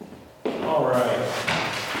All right.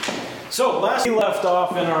 So last we left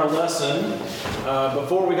off in our lesson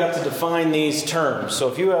before we got to define these terms. So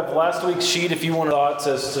if you have last week's sheet, if you want thoughts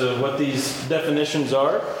as to what these definitions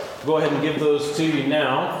are, go ahead and give those to you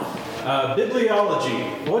now.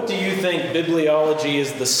 Bibliology. What do you think bibliology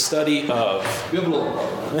is the study of? Bible.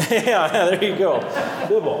 Yeah, there you go.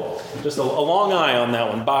 Bible. Just a long eye on that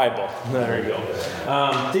one. Bible. There you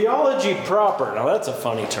go. Theology proper. Now that's a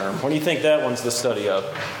funny term. What do you think that one's the study of?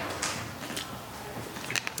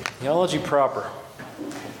 Theology proper.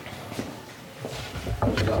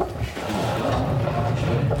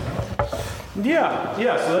 Yeah.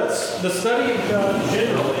 So that's the study of God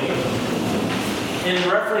generally in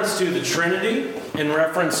reference to the Trinity, in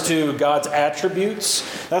reference to God's attributes.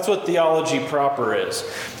 That's what theology proper is.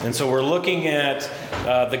 And so we're looking at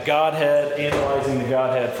the Godhead, analyzing the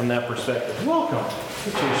Godhead from that perspective. Welcome.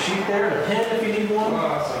 Get you a sheet there and a pen if you need one.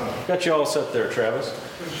 Awesome. Got you all set there, Travis.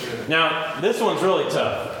 Now, this one's really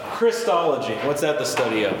tough. Christology. What's that the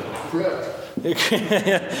study of? Correct.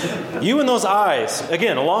 You and those eyes.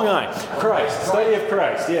 Again, a long eye. Christ. Study of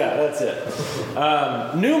Christ. Yeah, that's it.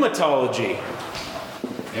 Pneumatology.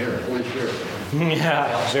 Air. Holy Spirit.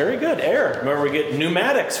 Yeah, very good. Air. Where we get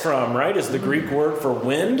pneumatics from, right, is the Greek word for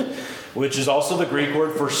wind, which is also the Greek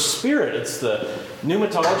word for spirit. It's the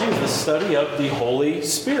pneumatology is the study of the Holy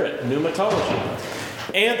Spirit. Pneumatology.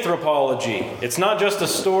 Anthropology. It's not just a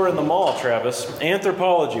store in the mall, Travis.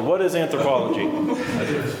 Anthropology. What is anthropology?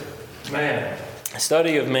 Man.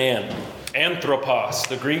 Study of man. Anthropos,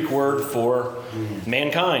 the Greek word for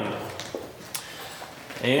mankind.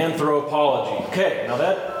 Anthropology. Okay, now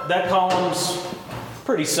that column's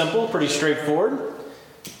pretty simple, pretty straightforward.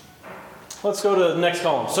 Let's go to the next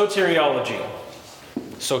column. Soteriology.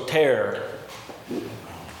 Soter.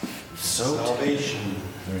 Salvation.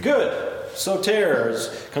 Good. Soter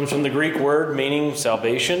comes from the Greek word meaning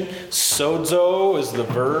salvation. Sozo is the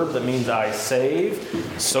verb that means I save.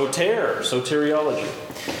 Soteriology.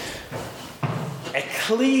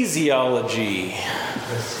 Ecclesiology.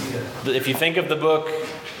 If you think of the book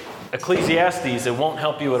Ecclesiastes, it won't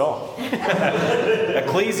help you at all.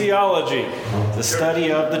 Ecclesiology, the study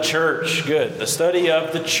of the church. Good. The study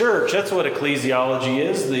of the church. That's what ecclesiology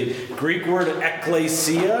is. The Greek word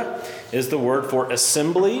ekklesia is the word for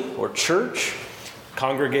assembly or church,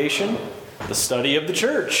 congregation, the study of the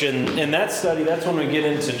church. And that study, that's when we get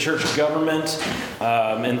into church government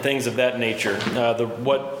and things of that nature.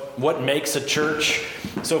 What makes a church?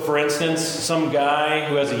 So for instance, some guy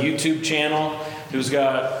who has a YouTube channel who's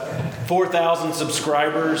got 4,000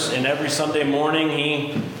 subscribers and every Sunday morning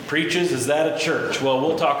he preaches, is that a church? Well,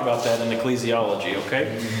 we'll talk about that in ecclesiology,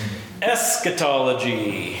 okay?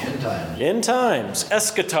 Eschatology. End times. End times.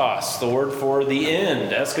 Eschatos, the word for the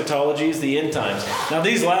end. Eschatology is the end times. Now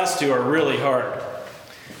these last two are really hard.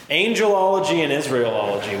 Angelology and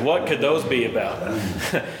Israelology. What could those be about?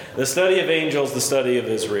 The study of angels, the study of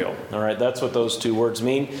Israel. All right, that's what those two words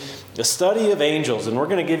mean. The study of angels, and we're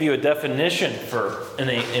going to give you a definition for an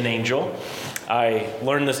angel. I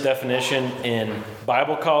learned this definition in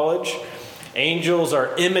Bible college. Angels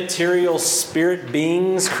are immaterial spirit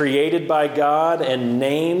beings created by God and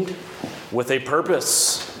named with a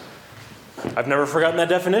purpose. I've never forgotten that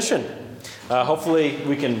definition. Hopefully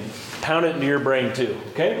we can pound it into your brain too.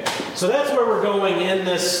 Okay? So that's where we're going in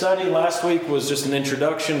this study. Last week was just an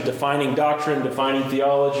introduction, defining doctrine, defining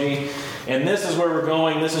theology. And this is where we're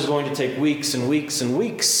going. This is going to take weeks and weeks and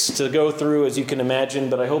weeks to go through, as you can imagine,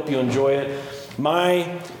 but I hope you enjoy it.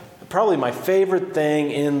 Probably my favorite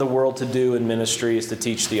thing in the world to do in ministry is to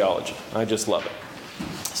teach theology. I just love it.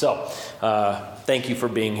 So, thank you for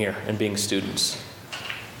being here and being students.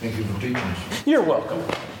 Thank you for teaching us. You're welcome.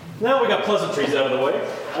 Now we got pleasantries out of the way.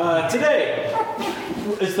 Today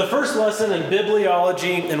is the first lesson in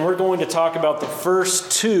bibliology, and we're going to talk about the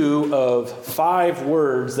first two of 5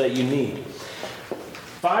 words that you need.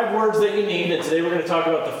 5 words that you need, and today we're going to talk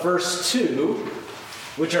about the first 2,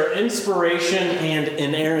 which are inspiration and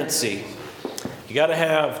inerrancy. You got to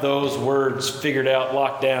have those words figured out,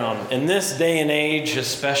 locked down. In this day and age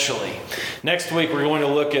especially. Next week we're going to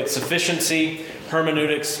look at sufficiency,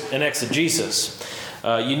 hermeneutics, and exegesis.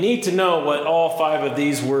 You need to know what all 5 of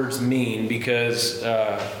these words mean because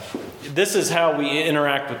this is how we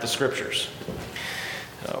interact with the Scriptures.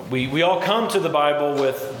 We all come to the Bible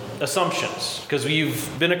with assumptions because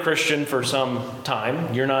you've been a Christian for some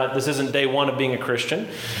time. This isn't day 1 of being a Christian.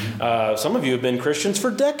 Some of you have been Christians for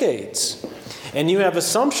decades. And you have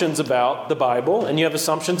assumptions about the Bible, and you have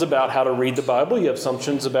assumptions about how to read the Bible. You have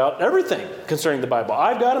assumptions about everything concerning the Bible.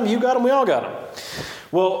 I've got them, you got them, we all got them.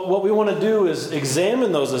 Well, what we want to do is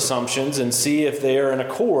examine those assumptions and see if they are in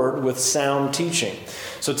accord with sound teaching.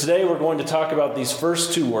 So today we're going to talk about these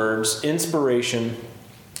first two words, inspiration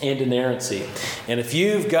and inerrancy. And if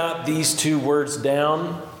you've got these two words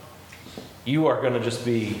down, you are going to just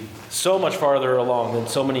be so much farther along than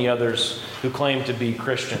so many others who claim to be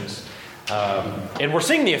Christians. And we're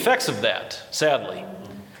seeing the effects of that, sadly.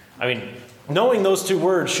 I mean, knowing those two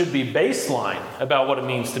words should be baseline about what it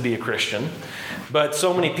means to be a Christian. But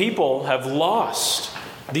so many people have lost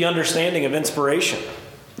the understanding of inspiration.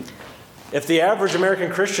 If the average American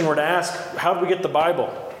Christian were to ask, how do we get the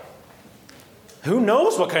Bible? Who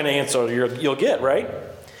knows what kind of answer you'll get, right?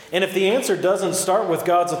 And if the answer doesn't start with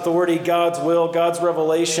God's authority, God's will, God's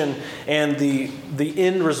revelation, and the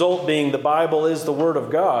end result being the Bible is the Word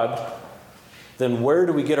of God, then where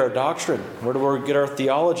do we get our doctrine? Where do we get our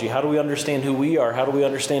theology? How do we understand who we are? How do we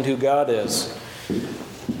understand who God is?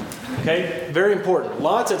 Okay, very important.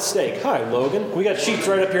 Lots at stake. Hi, Logan. We got sheets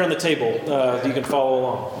right up here on the table. You can follow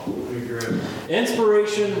along.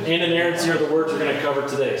 Inspiration and inerrancy are the words we're going to cover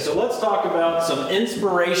today. So let's talk about some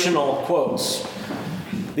inspirational quotes.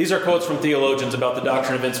 These are quotes from theologians about the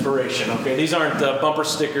doctrine of inspiration. Okay, these aren't bumper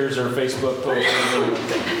stickers or Facebook posts.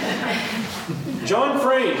 John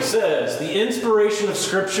Frame says, the inspiration of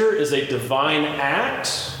Scripture is a divine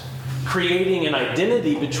act, creating an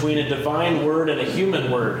identity between a divine word and a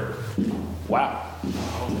human word. Wow.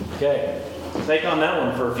 Okay, take on that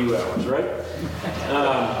one for a few hours, right?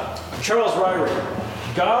 Charles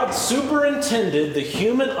Ryrie, God superintended the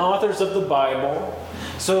human authors of the Bible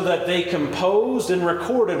so that they composed and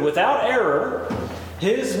recorded without error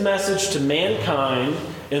His message to mankind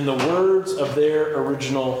in the words of their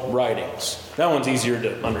original writings. That one's easier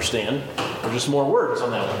to understand. There's just more words on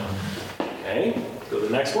that one. Okay, go to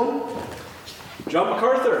the next one. John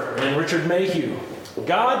MacArthur and Richard Mayhew.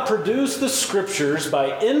 God produced the Scriptures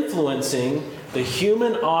by influencing the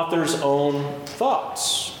human author's own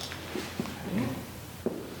thoughts.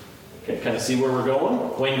 Okay, kind of see where we're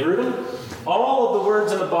going. Wayne Grudem. All of the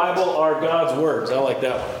words in the Bible are God's words. I like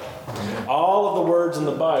that one. All of the words in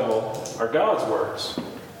the Bible are God's words.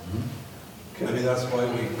 Okay. Maybe that's why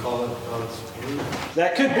we call it God's Word.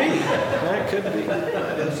 That could be. That could be.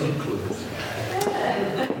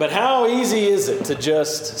 But how easy is it to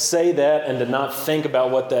just say that and to not think about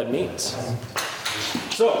what that means?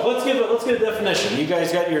 So let's get a definition. You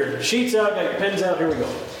guys got your sheets out, got your pens out. Here we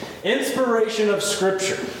go. Inspiration of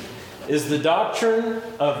Scripture is the doctrine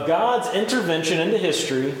of God's intervention into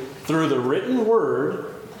history through the written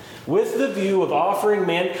word with the view of offering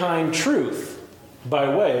mankind truth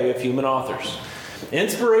by way of human authors.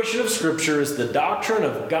 Inspiration of Scripture is the doctrine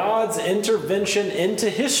of God's intervention into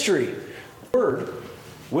history, word,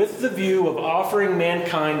 with the view of offering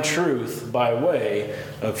mankind truth by way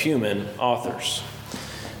of human authors.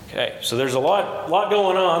 Okay, so there's a lot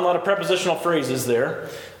going on, a lot of prepositional phrases there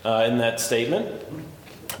in that statement.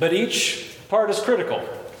 But each part is critical.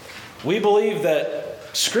 We believe that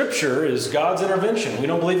Scripture is God's intervention. We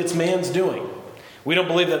don't believe it's man's doing. We don't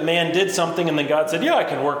believe that man did something and then God said, yeah, I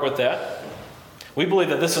can work with that. We believe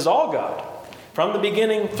that this is all God. From the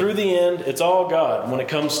beginning through the end, it's all God when it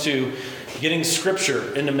comes to getting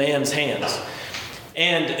Scripture into man's hands.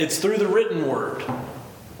 And it's through the written word.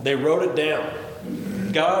 They wrote it down.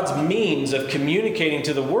 God's means of communicating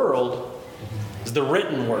to the world is the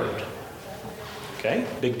written word. Okay,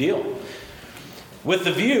 big deal. With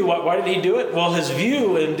the view, why did he do it? Well, his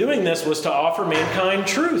view in doing this was to offer mankind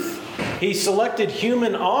truth. He selected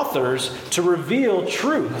human authors to reveal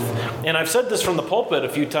truth. And I've said this from the pulpit a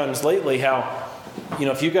few times lately, how,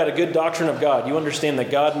 if you've got a good doctrine of God, you understand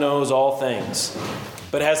that God knows all things.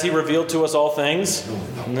 But has He revealed to us all things?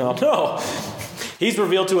 No. He's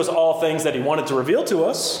revealed to us all things that He wanted to reveal to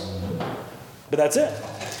us. But that's it.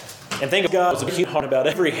 And think of God as a human about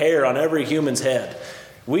every hair on every human's head.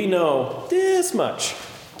 We know this much,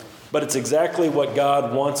 but it's exactly what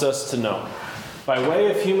God wants us to know. By way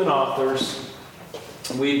of human authors,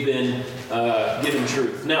 we've been given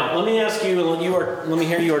truth. Now, let me ask you, let me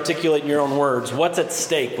hear you articulate in your own words, what's at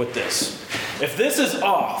stake with this? If this is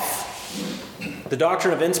off, the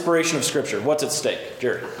doctrine of inspiration of Scripture, what's at stake?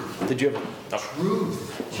 Jerry, did you have... Oh.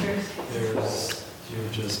 Truth.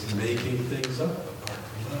 You're just making things up apart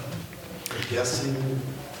from that. Guessing,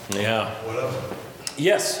 whatever.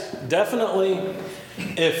 Yes, definitely.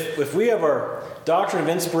 If we have our doctrine of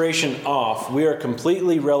inspiration off, we are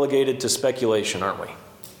completely relegated to speculation, aren't we?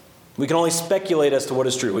 We can only speculate as to what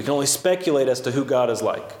is true. We can only speculate as to who God is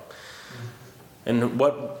like and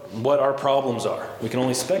what our problems are. We can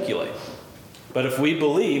only speculate. But if we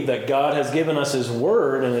believe that God has given us His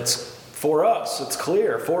Word and it's for us, it's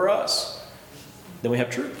clear for us, then we have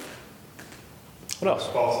truth. What else?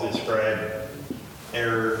 Falsely described,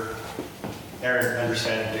 error, errant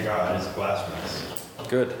understanding to God is blasphemous.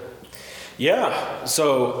 Good. Yeah.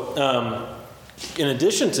 So, in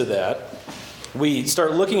addition to that, we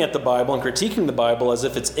start looking at the Bible and critiquing the Bible as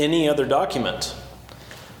if it's any other document.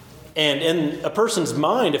 And in a person's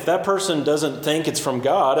mind, if that person doesn't think it's from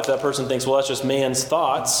God, if that person thinks, well, that's just man's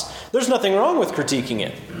thoughts, there's nothing wrong with critiquing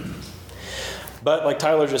it. But like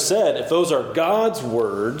Tyler just said, if those are God's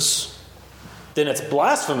words, then it's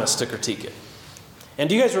blasphemous to critique it. And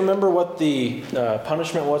do you guys remember what the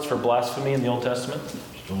punishment was for blasphemy in the Old Testament?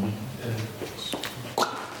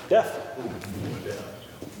 Death.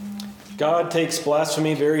 God takes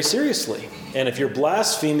blasphemy very seriously. And if you're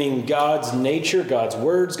blaspheming God's nature, God's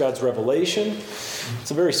words, God's revelation,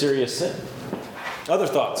 it's a very serious sin. Other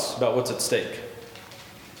thoughts about what's at stake?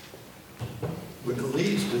 But it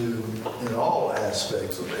leads to, in all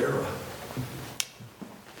aspects of error,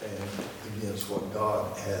 and against what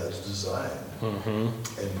God has designed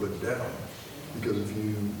and put down. Because if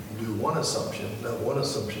you do one assumption, that one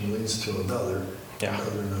assumption leads to another,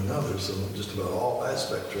 another and another. So just about all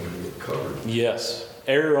aspects are going to get covered. Yes.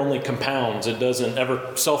 Error only compounds. It doesn't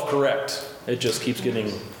ever self-correct. It just keeps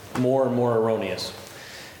getting more and more erroneous.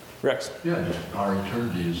 Rex? Yeah, just our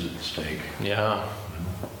eternity is at stake. Yeah.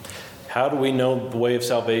 How do we know the way of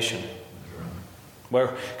salvation?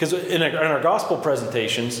 Because in our gospel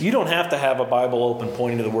presentations, you don't have to have a Bible open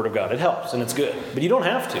pointing to the Word of God. It helps and it's good, but you don't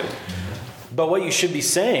have to. But what you should be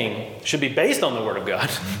saying should be based on the Word of God,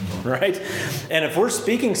 right? And if we're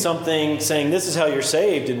speaking something saying this is how you're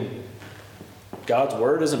saved and God's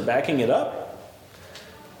Word isn't backing it up,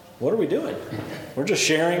 what are we doing? We're just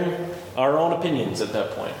sharing our own opinions at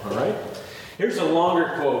that point, all right? Here's a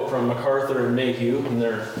longer quote from MacArthur and Mayhew in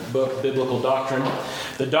their book, Biblical Doctrine.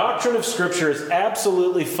 The doctrine of Scripture is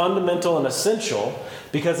absolutely fundamental and essential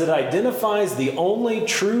because it identifies the only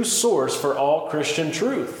true source for all Christian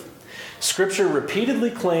truth. Scripture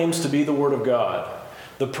repeatedly claims to be the Word of God.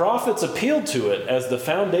 The prophets appealed to it as the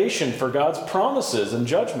foundation for God's promises and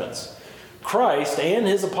judgments. Christ and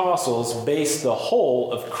his apostles based the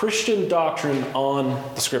whole of Christian doctrine on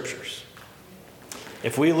the Scriptures.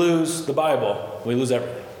 If we lose the Bible, we lose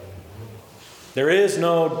everything. There is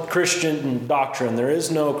no Christian doctrine. There is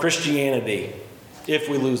no Christianity if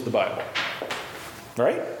we lose the Bible.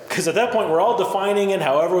 Right? Because at that point, we're all defining it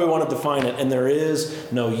however we want to define it. And there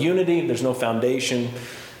is no unity. There's no foundation.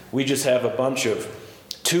 We just have a bunch of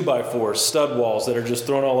 2x4 stud walls that are just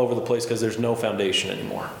thrown all over the place because there's no foundation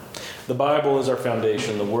anymore. The Bible is our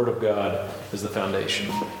foundation. The Word of God is the foundation.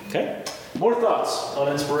 Okay? More thoughts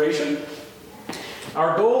on inspiration?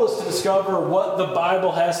 Our goal is to discover what the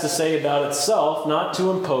Bible has to say about itself, not to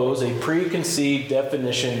impose a preconceived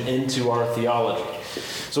definition into our theology.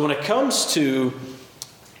 So when it comes to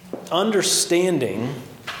understanding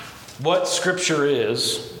what Scripture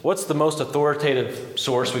is, what's the most authoritative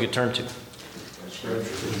source we could turn to?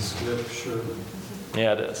 Scripture.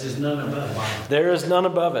 Yeah, it is. There's none above it. There is none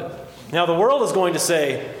above it. Now the world is going to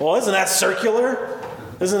say, well, isn't that circular?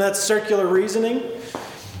 Isn't that circular reasoning?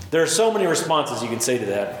 There are so many responses you can say to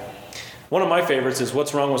that. One of my favorites is,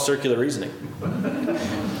 what's wrong with circular reasoning?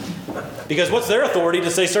 Because what's their authority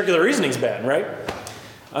to say circular reasoning's bad, right?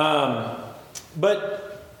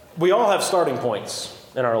 But we all have starting points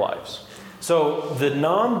in our lives. So the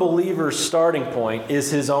non-believer's starting point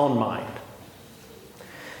is his own mind.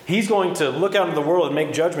 He's going to look out into the world and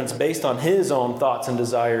make judgments based on his own thoughts and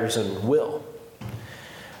desires and will.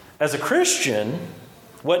 As a Christian,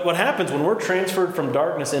 what happens when we're transferred from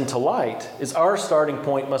darkness into light is our starting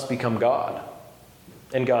point must become God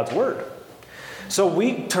and God's Word. So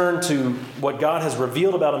we turn to what God has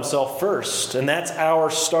revealed about himself first, and that's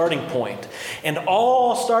our starting point. And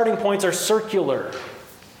all starting points are circular.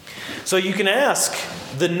 So you can ask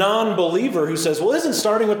the non-believer who says, well, isn't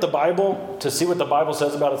starting with the Bible to see what the Bible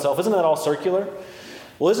says about itself, isn't that all circular?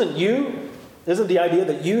 Well, isn't the idea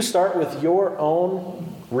that you start with your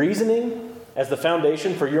own reasoning as the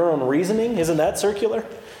foundation for your own reasoning, isn't that circular?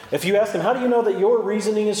 If you ask them, how do you know that your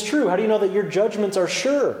reasoning is true? How do you know that your judgments are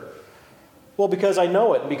sure? Well, because I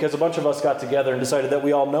know it, because a bunch of us got together and decided that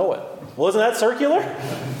we all know it. Well, isn't that circular?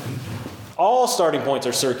 All starting points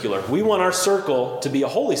are circular. We want our circle to be a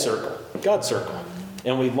holy circle, God's circle,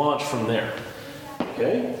 and we launch from there.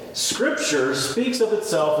 Okay? Scripture speaks of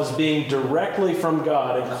itself as being directly from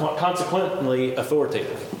God and consequently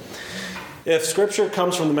authoritative. If Scripture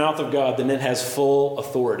comes from the mouth of God, then it has full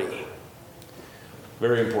authority.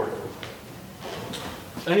 Very important.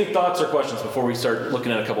 Any thoughts or questions before we start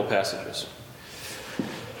looking at a couple passages?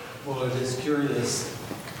 Well, it is curious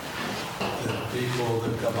that people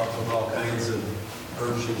that come up with all kinds of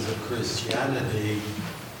versions of Christianity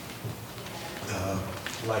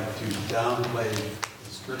like to downplay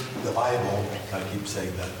the Bible. I keep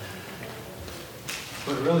saying that.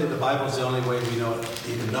 But really, the Bible's the only way we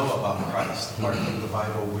even know about Christ. Apart from the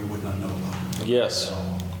Bible, we would not know about him. Yes,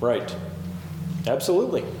 right.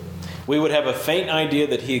 Absolutely. We would have a faint idea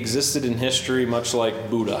that he existed in history, much like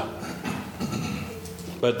Buddha.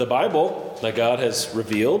 But the Bible that God has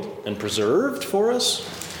revealed and preserved for us,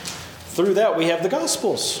 through that we have the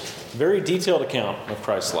Gospels. Very detailed account of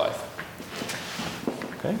Christ's life.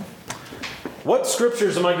 Okay. What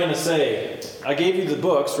scriptures am I going to say? I gave you the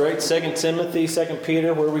books, right? 2 Timothy, 2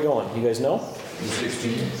 Peter. Where are we going? You guys know?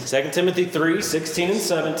 2 Timothy 3, 16 and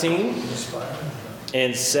 17.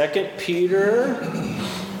 And 2 Peter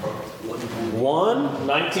 1,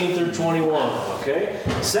 19 through 21. Okay?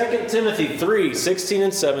 2 Timothy 3, 16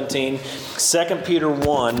 and 17. 2 Peter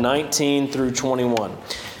 1, 19 through 21.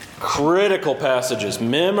 Critical passages.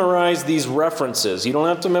 Memorize these references. You don't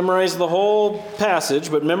have to memorize the whole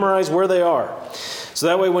passage, but memorize where they are. So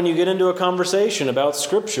that way when you get into a conversation about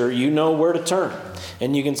Scripture, you know where to turn.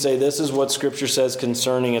 And you can say, this is what Scripture says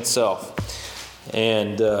concerning itself.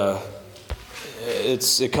 And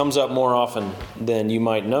it comes up more often than you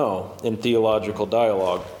might know in theological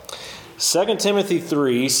dialogue. 2 Timothy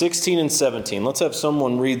 3, 16 and 17. Let's have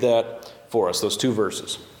someone read that for us, those two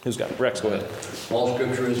verses. Who's got it? Rex, go ahead. All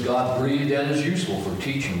Scripture is God-breathed and is useful for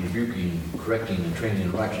teaching, rebuking, correcting, and training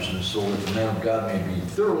in righteousness, so that the man of God may be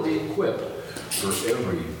thoroughly equipped for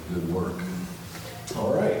every good work.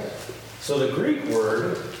 All right. So the Greek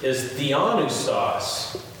word is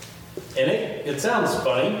theopneustos. And it sounds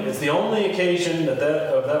funny. It's the only occasion of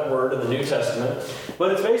that word in the New Testament.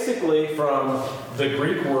 But it's basically from the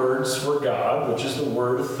Greek words for God, which is the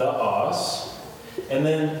word theos. And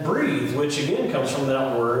then breathe, which again comes from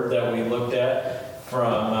that word that we looked at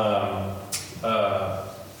from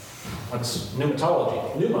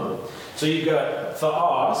pneumatology, pneuma. So you've got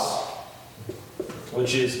theos,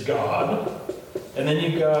 which is God, and then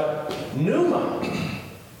you've got pneuma,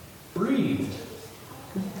 breathed.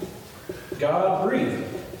 God breathed.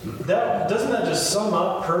 Doesn't that just sum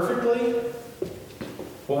up perfectly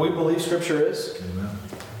what we believe Scripture is? Amen.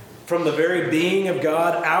 From the very being of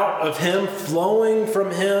God, out of Him, flowing from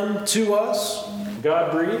Him to us,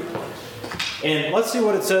 God breathed. And let's see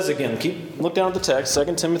what it says again. Look down at the text,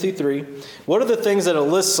 2 Timothy 3. What are the things that it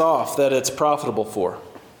lists off that it's profitable for?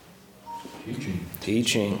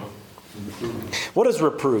 Teaching. What is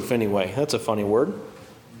reproof anyway? That's a funny word.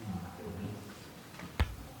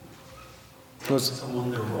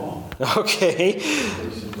 Someone they're wrong. Okay.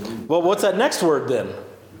 Well, what's that next word then?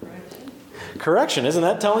 Correction. Isn't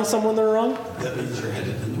that telling someone they're wrong? That means you're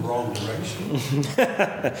headed in the wrong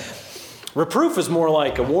direction. Reproof is more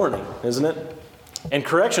like a warning, isn't it? And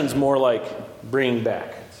correction's more like bringing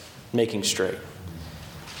back, making straight.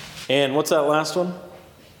 And what's that last one?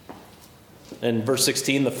 In verse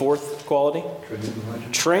 16, the fourth quality?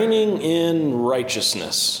 Training in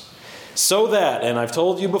righteousness. So that, and I've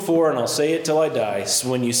told you before, and I'll say it till I die,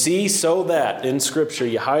 when you see "so that" in Scripture,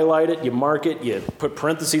 you highlight it, you mark it, you put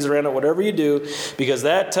parentheses around it, whatever you do, because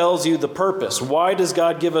that tells you the purpose. Why does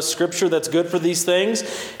God give us Scripture that's good for these things?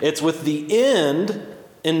 It's with the end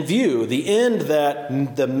in view, the end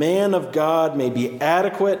that the man of God may be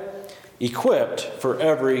adequate, equipped for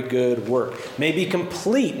every good work, may be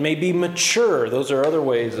complete, may be mature. Those are other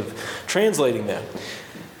ways of translating that.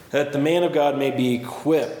 That the man of God may be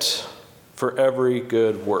equipped for every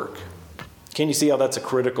good work. Can you see how that's a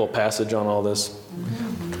critical passage on all this?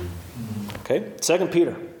 Okay, 2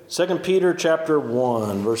 Peter. 2 Peter chapter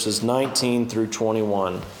 1, verses 19 through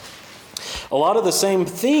 21. A lot of the same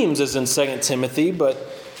themes as in 2 Timothy, but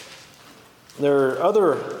there are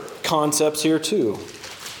other concepts here too.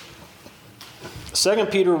 2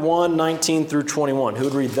 Peter 1, 19 through 21. Who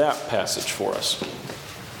would read that passage for us?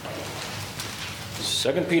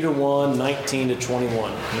 2 Peter 1, 19 to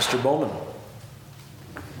 21. Mr. Bowman.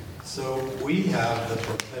 So we have the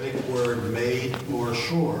prophetic word made more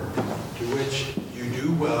sure, to which you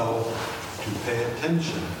do well to pay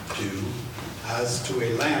attention to, as to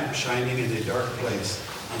a lamp shining in a dark place,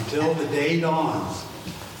 until the day dawns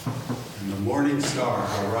and the morning star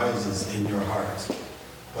arises in your hearts.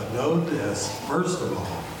 But know this, first of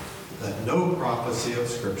all, that no prophecy of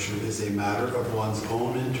Scripture is a matter of one's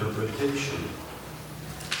own interpretation.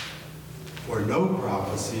 For no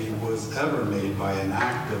prophecy was ever made by an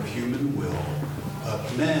act of human will,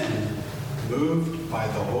 but men, moved by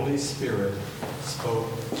the Holy Spirit, spoke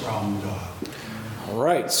from God. All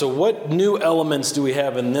right, so what new elements do we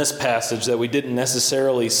have in this passage that we didn't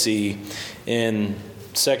necessarily see in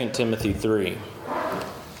 2 Timothy 3?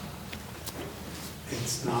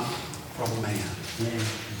 It's not from man.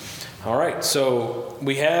 All right, so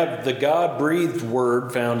we have the God-breathed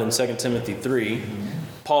word found in 2 Timothy 3.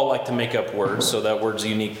 Paul liked to make up words, so that word's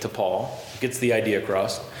unique to Paul. Gets the idea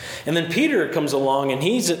across. And then Peter comes along, and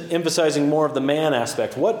he's emphasizing more of the man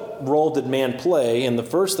aspect. What role did man play? And the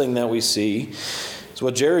first thing that we see is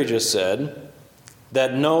what Jerry just said,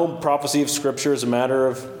 that no prophecy of Scripture is a matter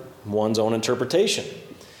of one's own interpretation.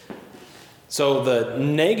 So the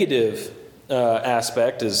negative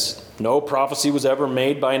aspect is no prophecy was ever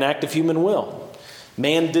made by an act of human will.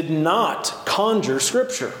 Man did not conjure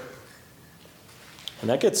Scripture. And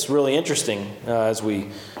that gets really interesting as we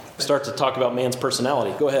start to talk about man's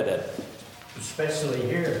personality. Go ahead, Ed. Especially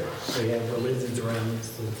here, we have religions around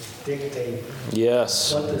us that dictate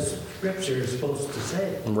Yes. what the Scripture is supposed to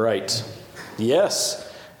say. Right.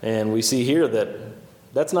 Yes. And we see here that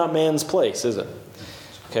that's not man's place, is it?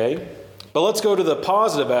 Okay. But let's go to the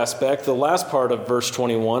positive aspect, the last part of verse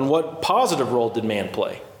 21. What positive role did man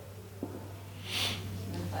play?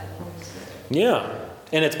 Yeah.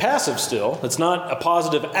 And it's passive still. It's not a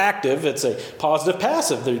positive active. It's a positive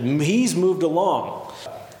passive. He's moved along.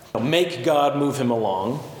 Make God move him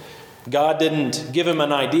along. God didn't give him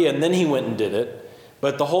an idea and then he went and did it.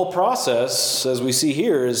 But the whole process, as we see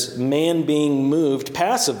here, is man being moved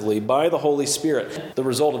passively by the Holy Spirit. The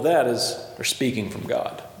result of that is they're speaking from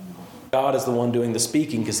God. God is the one doing the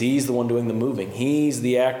speaking because he's the one doing the moving. He's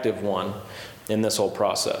the active one in this whole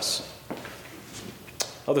process.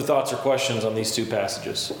 Other thoughts or questions on these two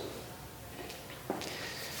passages?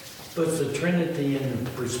 Puts the Trinity in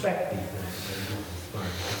perspective.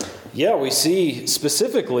 Yeah, we see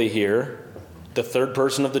specifically here the third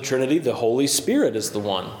person of the Trinity, the Holy Spirit, is the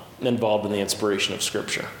one involved in the inspiration of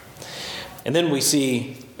Scripture. And then we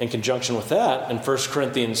see, in conjunction with that, in 1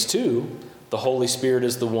 Corinthians 2, the Holy Spirit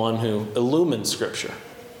is the one who illumines Scripture.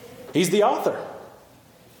 He's the author.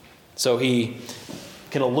 So he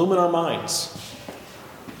can illumine our minds.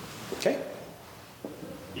 Okay?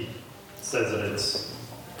 He says that it's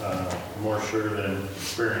more sure than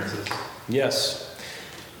experiences. Yes.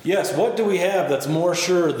 Yes, what do we have that's more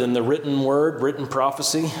sure than the written word, written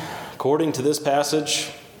prophecy? According to this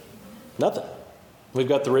passage, nothing. We've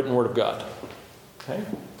got the written word of God. Okay?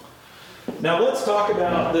 Now let's talk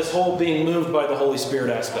about this whole being moved by the Holy Spirit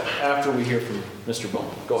aspect after we hear from Mr. Bowman.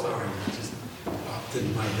 Go ahead. Sorry, it just popped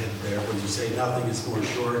in my head there when you say nothing is more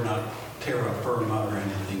sure, not terra firma or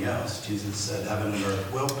anything else. Jesus said heaven and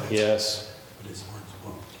earth will pass. Yes. But his words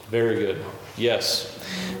won't. Very good. Yes.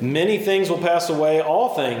 Many things will pass away.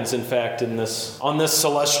 All things, in fact, on this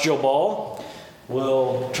celestial ball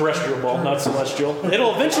terrestrial ball, not celestial.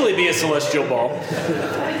 It'll eventually be a celestial ball.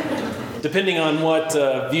 Depending on what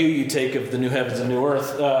view you take of the new heavens and new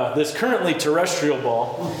earth. This currently terrestrial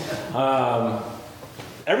ball,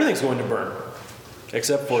 everything's going to burn.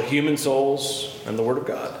 Except for human souls and the Word of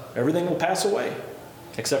God. Everything will pass away.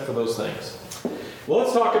 Except for those things. Well,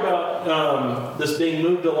 let's talk about this being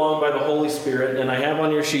moved along by the Holy Spirit. And I have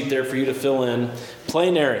on your sheet there for you to fill in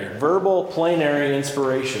plenary, verbal plenary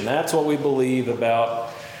inspiration. That's what we believe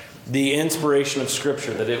about the inspiration of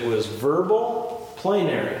Scripture, that it was verbal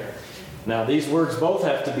plenary. Now, these words both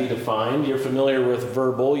have to be defined. You're familiar with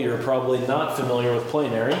verbal. You're probably not familiar with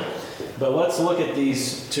plenary. But let's look at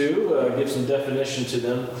these two, give some definition to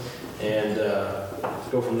them, and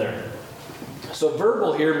go from there. So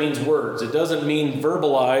verbal here means words. It doesn't mean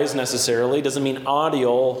verbalize necessarily. It doesn't mean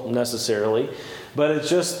audio necessarily. But it's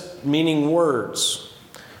just meaning words.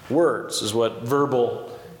 Words is what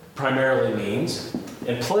verbal primarily means.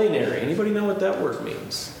 And plenary. Anybody know what that word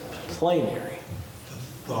means? Plenary.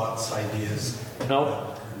 Thoughts, ideas No. that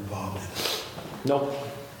are involved in it. Nope.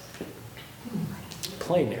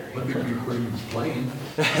 Plenary. Let me be pretty plain.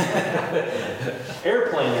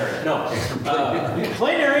 Airplanary. No.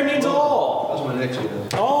 Plenary means all. That's my next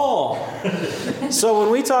one. All. So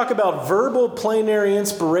when we talk about verbal plenary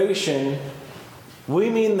inspiration, we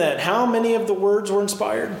mean that how many of the words were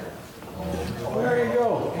inspired? There you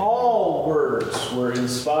go. All words were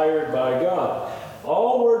inspired by God.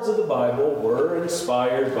 All words of the Bible were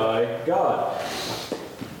inspired by God.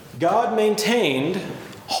 God maintained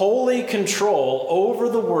holy control over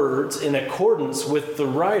the words in accordance with the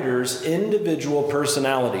writer's individual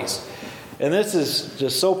personalities. And this is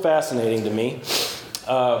just so fascinating to me.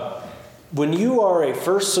 When you are a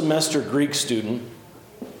first semester Greek student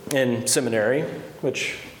in seminary,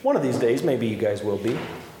 which one of these days maybe you guys will be,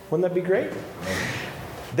 wouldn't that be great?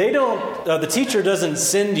 The teacher doesn't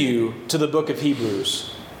send you to the book of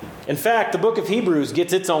Hebrews. In fact, the book of Hebrews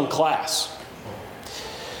gets its own class.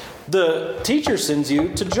 The teacher sends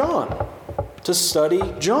you to John to study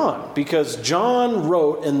John because John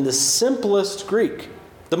wrote in the simplest Greek,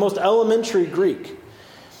 the most elementary Greek.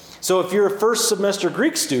 So if you're a first semester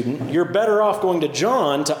Greek student, you're better off going to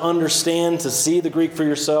John to understand, to see the Greek for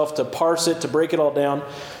yourself, to parse it, to break it all down,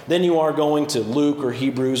 than you are going to Luke or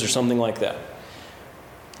Hebrews or something like that.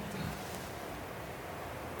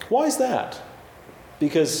 Why is that?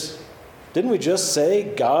 Because didn't we just say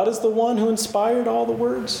God is the one who inspired all the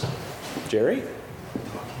words? Jerry?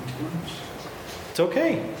 It's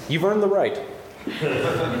okay. You've earned the right.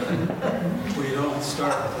 We don't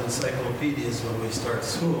start with encyclopedias when we start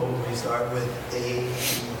school. We start with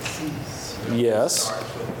ABCs. Yes. We start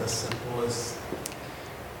with the simplest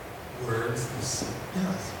words.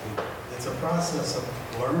 Yes. It's a process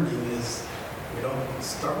of learning. We don't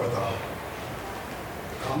start with a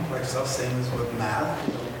complex stuff, same as with math.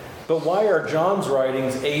 But why are John's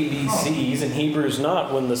writings ABCs and Hebrews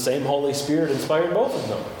not, when the same Holy Spirit inspired both of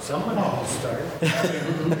them? Someone had to start.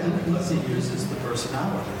 Because he uses the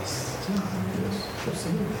personalities. Yes,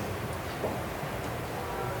 absolutely.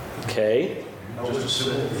 Okay. I was just a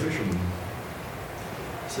simple fisherman.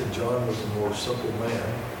 I said John was a more simple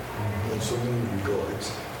man in so many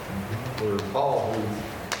regards. Where Paul,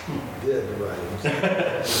 who did the writings,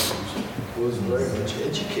 was very much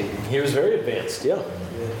educated. He was very advanced, yeah.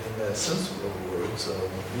 In that sense of the word. So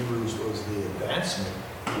Hebrews was the advancement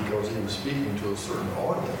because he was speaking to a certain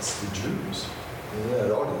audience, the Jews. And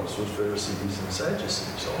that audience was Pharisees and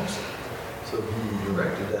Sadducees also. So he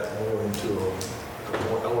directed that more into a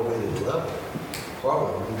more elevated level,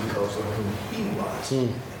 probably because of who he was,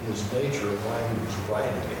 and his nature and why he was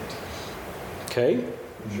writing it. Okay.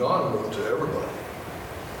 John wrote to everybody.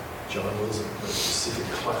 John wasn't a specific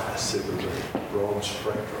class, it was a broad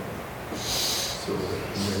spectrum. So it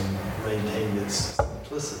maintained its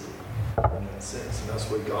simplicity in that sense. And that's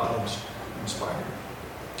what God inspired.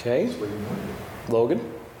 Okay. That's what he wanted. Logan?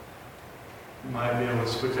 You might be able to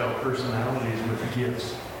switch out personalities with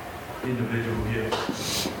gifts, individual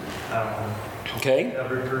gifts. Okay.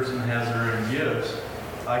 Every person has their own gifts.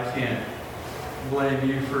 I can't blame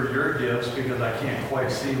you for your gifts because I can't quite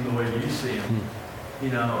see them the way you see them. You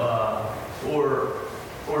know, or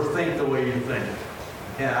think the way you think.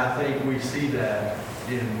 And I think we see that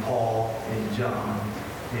in Paul, in John,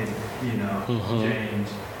 in, James.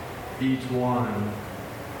 Each one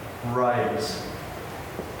writes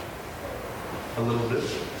a little bit.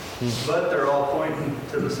 But they're all pointing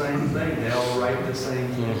to the same thing. They all write the same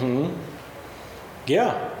thing.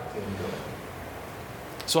 Yeah.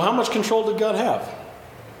 So how much control did God have?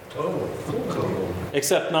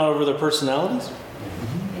 Except not over their personalities?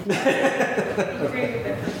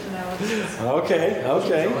 Okay, John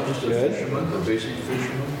just a good. fisherman, a basic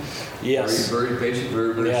fisherman. Yes. Very basic,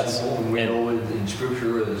 very Yes. simple. And we know in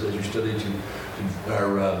Scripture, as you study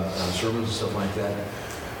our sermons and stuff like that,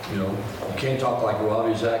 you can't talk like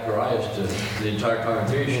Ravi Zacharias to the entire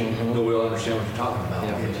congregation. Nobody will understand what you're talking about.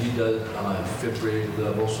 Yeah. But he does on a fifth grade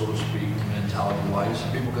level, so to speak, mentality-wise,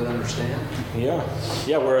 people can understand. Yeah.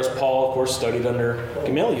 Yeah, whereas Paul, of course, studied under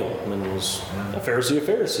Gamaliel and was a Pharisee of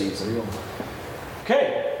Pharisees. There you go.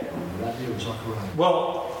 Okay.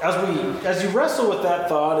 Well, as you wrestle with that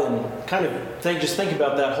thought and kind of think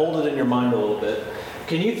about that, hold it in your mind a little bit.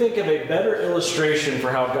 Can you think of a better illustration for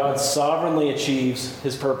how God sovereignly achieves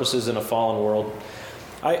his purposes in a fallen world?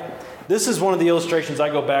 This is one of the illustrations I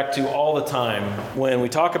go back to all the time when we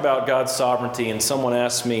talk about God's sovereignty and someone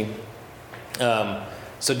asks me,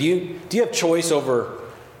 so do you have choice over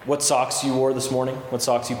what socks you wore this morning? What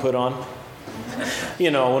socks you put on?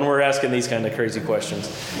 When we're asking these kind of crazy questions.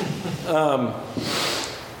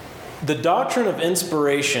 The doctrine of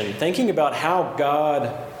inspiration, thinking about how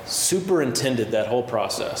God superintended that whole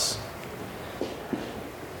process.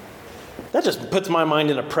 That just puts my mind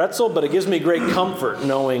in a pretzel, but it gives me great comfort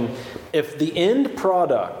knowing if the end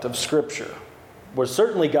product of Scripture was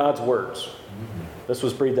certainly God's words. This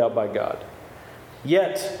was breathed out by God.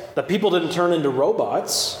 Yet, the people didn't turn into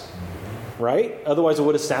robots, right? Otherwise, it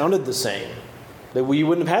would have sounded the same. That we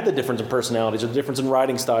wouldn't have had the difference in personalities or the difference in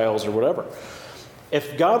writing styles or whatever.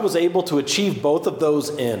 If God was able to achieve both of those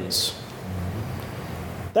ends,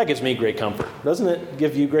 that gives me great comfort. Doesn't it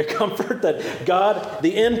give you great comfort that God,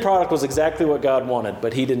 the end product was exactly what God wanted,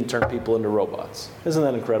 but he didn't turn people into robots? Isn't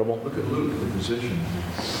that incredible? Look at Luke, the physician,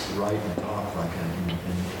 write and talk like that, and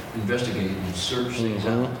investigate and search things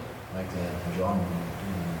out like that. John,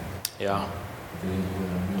 Yeah. the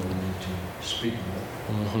ability to speak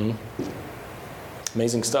of it.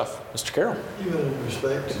 Amazing stuff. Mr. Carroll. Even in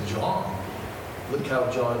respect to John, look how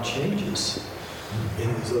John changes in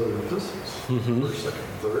his other epistles. First, second,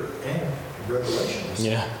 third, and Revelation.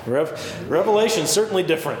 Yeah. Revelation's certainly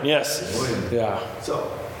different. Yes. Yeah.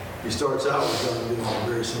 So he starts out with John being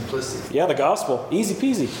very simplistic. Yeah, the gospel. Easy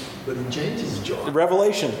peasy. But he changes John.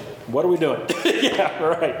 Revelation. What are we doing? Yeah,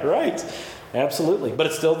 right. Absolutely. But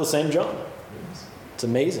it's still the same John. It's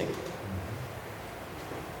amazing.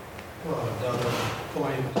 Well, another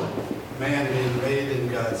point, man being made in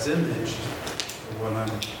God's image, when I'm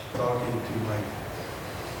talking to my,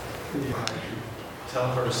 I tell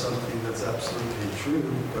her something that's absolutely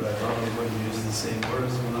true, but I probably wouldn't use the same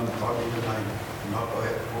words when I'm talking to my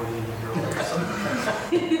knucklehead 40-year-old son.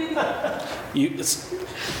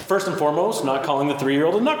 First and foremost, not calling the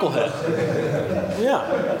 3-year-old a knucklehead. Yeah.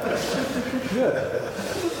 Good.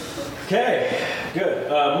 Okay, good.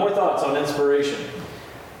 More thoughts on inspiration.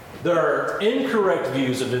 There are incorrect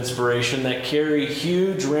views of inspiration that carry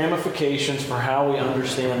huge ramifications for how we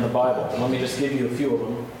understand the Bible. Let me just give you a few of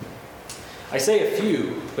them. I say a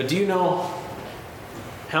few, but do you know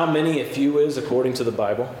how many a few is according to the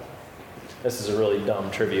Bible? This is a really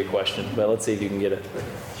dumb trivia question, but let's see if you can get it.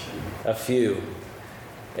 A few.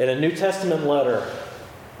 In a New Testament letter,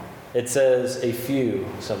 it says a few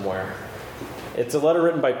somewhere. It's a letter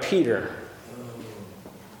written by Peter.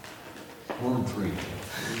 More than 3.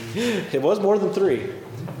 It was more than 3.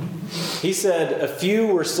 He said a few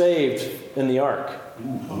were saved in the ark.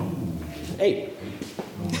 8.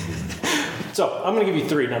 So I'm going to give you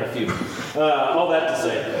 3, not a few. All that to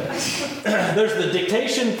say, there's the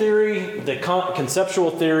dictation theory, the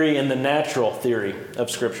conceptual theory, and the natural theory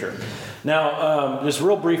of Scripture. Now, just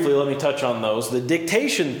real briefly, let me touch on those. The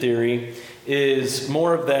dictation theory is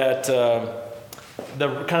more of that,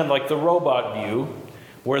 the kind of like the robot view,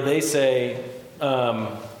 where they say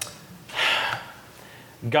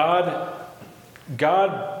God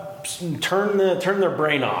turned their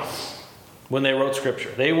brain off when they wrote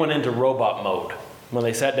Scripture. They went into robot mode when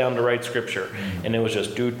they sat down to write Scripture. And it was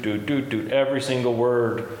just doot, doot, doot, doot. Every single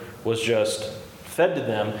word was just fed to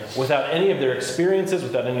them without any of their experiences,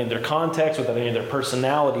 without any of their context, without any of their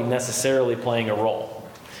personality necessarily playing a role.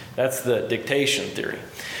 That's the dictation theory.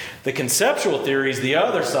 The conceptual theory is the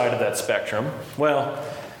other side of that spectrum. Well,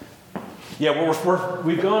 yeah,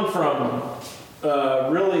 we've gone from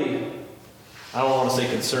really, I don't want to say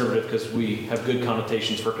conservative because we have good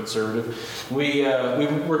connotations for conservative.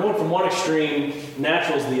 We're going from one extreme,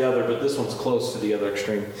 natural is the other, but this one's close to the other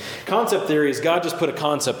extreme. Concept theory is God just put a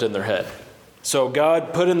concept in their head. So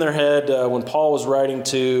God put in their head when Paul was writing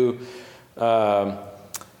to, when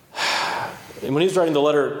he was writing the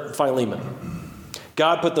letter Philemon,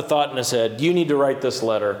 God put the thought in his head, you need to write this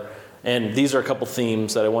letter, and these are a couple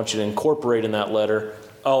themes that I want you to incorporate in that letter,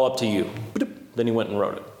 all up to you. Then he went and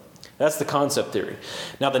wrote it. That's the concept theory.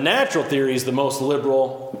 Now, the natural theory is the most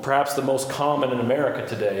liberal, perhaps the most common in America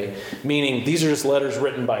today, meaning these are just letters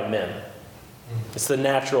written by men. It's the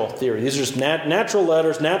natural theory. These are just natural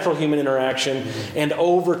letters, natural human interaction, and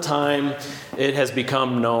over time, it has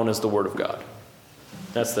become known as the Word of God.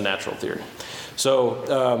 That's the natural theory.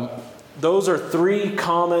 So, those are 3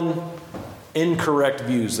 common incorrect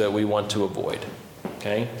views that we want to avoid.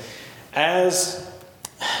 Okay? As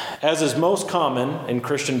is most common in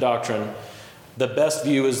Christian doctrine, the best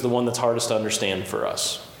view is the one that's hardest to understand for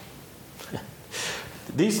us.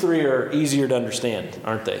 These 3 are easier to understand,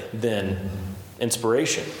 aren't they, than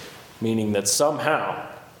inspiration, meaning that somehow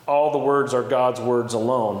all the words are God's words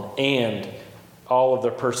alone, and all of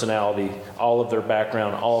their personality, all of their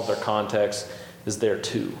background, all of their context is there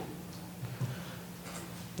too.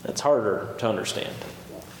 That's harder to understand.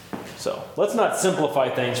 So let's not simplify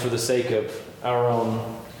things for the sake of our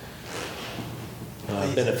own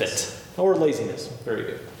benefit or laziness. Very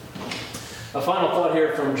good. A final thought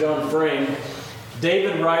here from John Frame.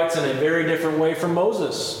 David writes in a very different way from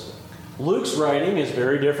Moses. Luke's writing is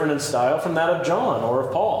very different in style from that of John or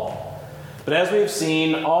of Paul. But as we have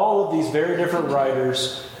seen, all of these very different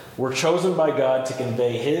writers were chosen by God to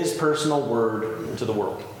convey His personal word to the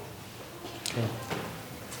world. Okay.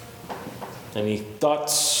 Any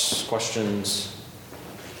thoughts, questions,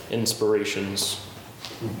 inspirations?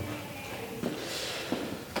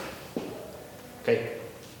 Okay.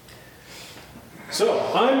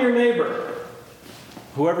 So, I'm your neighbor.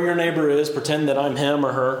 Whoever your neighbor is, pretend that I'm him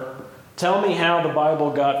or her. Tell me how the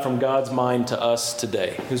Bible got from God's mind to us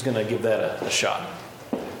today. Who's going to give that a shot?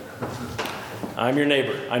 I'm your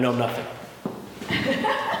neighbor. I know nothing.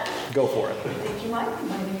 Go for it. Think you might be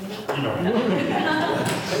my neighbor.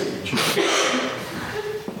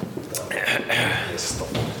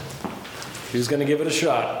 Who's going to give it a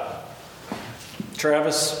shot?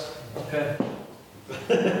 Travis? Okay.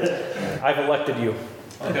 I've elected you.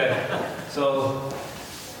 Okay. So,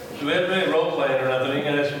 do we have to do role playing or nothing? Are you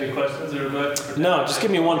going to ask me questions or what? No, just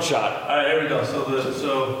give me one shot. All right, here we go.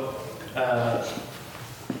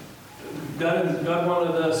 God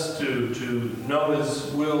wanted us to know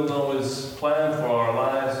His will, know His plan for our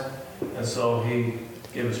lives, and so He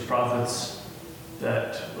gave us prophets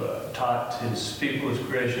that taught His people His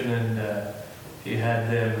creation, and He had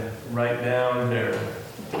them write down their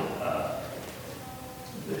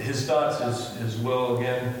His thoughts, His will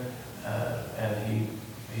again, and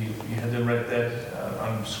He had them write that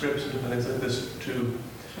on scripts and things like this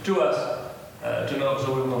to us to know,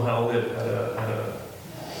 so we'll know how to live, how to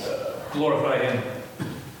glorify Him.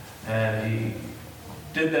 And He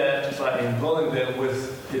did that by indwelling them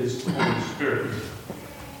with His Holy Spirit.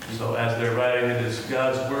 So as they're writing, it is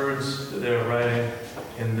God's words that they're writing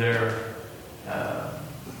in their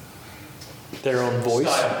own voice?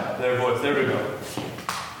 Style, their voice, there we go.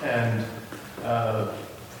 And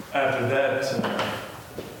after that,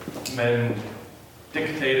 men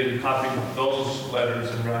dictated and copied those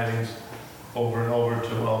letters and writings over and over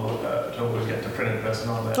till we get to printing press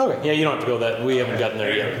and all that. Okay, yeah, you don't have to go that. We haven't gotten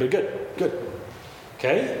there yet. But good.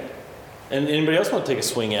 Okay. And anybody else want to take a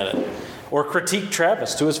swing at it? Or critique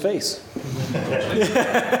Travis to his face?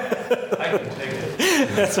 I can take it.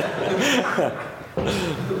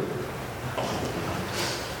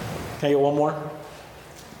 Can I get one more?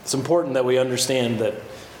 It's important that we understand that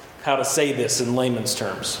how to say this in layman's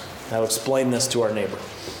terms, how to explain this to our neighbor.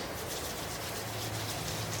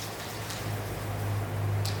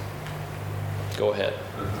 Go ahead.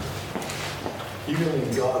 Even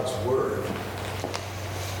in God's Word,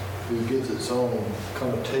 who gives its own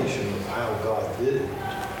connotation of how God did it,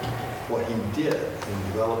 what He did in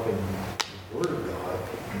developing the Word of God,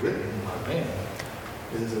 written by man,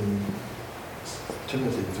 is in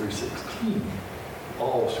Timothy 3:16.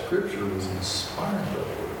 All Scripture was inspired by the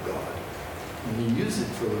Word of God. And He used it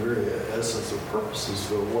for the very essence of purposes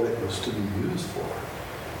for what it was to be used for.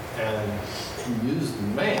 And He used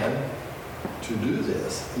man to do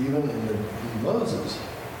this, even in Moses.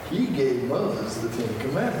 He gave Moses the Ten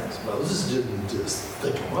Commandments. Moses didn't just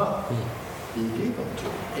think them up. He gave them to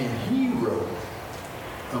him. And he wrote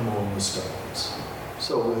them on the stones.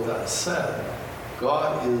 So with that said,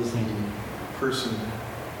 God is the person,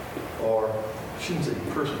 or I shouldn't say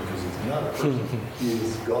person because he's not a person. He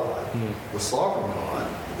is God, the sovereign God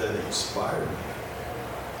that inspired him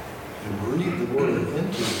and breathed the word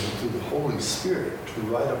into him through the Holy Spirit to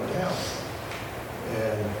write them down.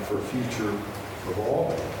 And for future of all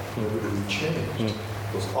men, never to be changed.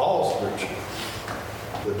 Because all Scripture,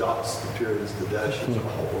 the dots, the periods, the dashes, are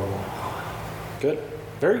all wrong. Good.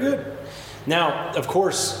 Very good. Now, of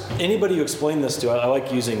course, anybody who explained this to, I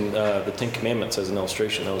like using the Ten Commandments as an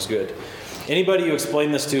illustration. That was good. Anybody you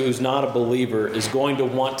explain this to who's not a believer is going to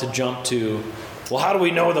want to jump to, well, how do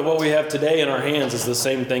we know that what we have today in our hands is the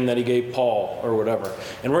same thing that he gave Paul or whatever?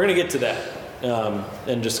 And we're going to get to that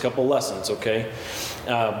in just a couple lessons, okay?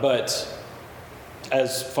 But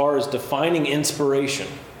as far as defining inspiration,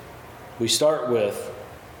 we start with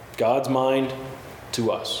God's mind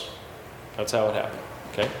to us. That's how it happened.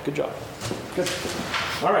 Okay, good job. Good.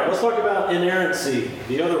 All right, let's talk about inerrancy,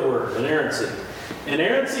 the other word, inerrancy.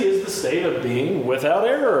 Inerrancy is the state of being without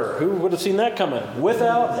error. Who would have seen that coming?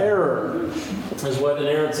 Without error is what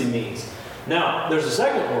inerrancy means. Now, there's a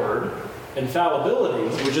second word, infallibility,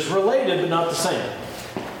 which is related but not the same.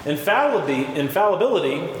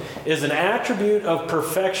 Infallibility is an attribute of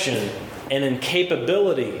perfection and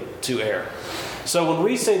incapability to err. So when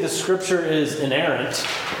we say the Scripture is inerrant,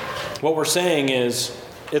 what we're saying is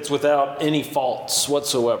it's without any faults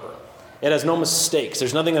whatsoever. It has no mistakes.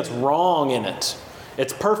 There's nothing that's wrong in it.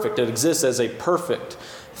 It's perfect. It exists as a perfect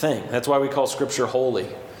thing. That's why we call Scripture holy.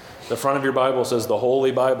 The front of your Bible says the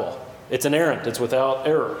Holy Bible. It's inerrant. It's without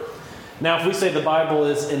error. Now, if we say the Bible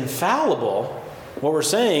is infallible, what we're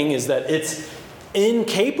saying is that it's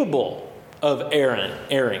incapable of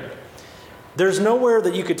erring. There's nowhere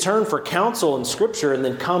that you could turn for counsel in Scripture and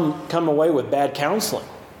then come away with bad counseling.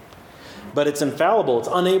 But it's infallible. It's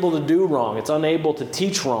unable to do wrong. It's unable to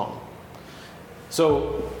teach wrong.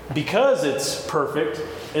 So because it's perfect,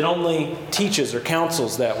 it only teaches or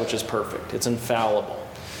counsels that which is perfect. It's infallible.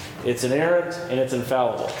 It's inerrant and it's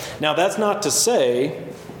infallible. Now that's not to say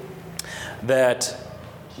that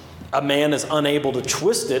a man is unable to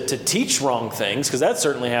twist it to teach wrong things, because that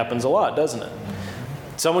certainly happens a lot, doesn't it?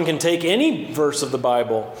 Someone can take any verse of the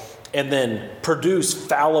Bible and then produce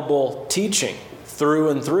fallible teaching through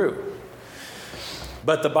and through.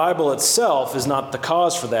 But the Bible itself is not the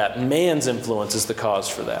cause for that. Man's influence is the cause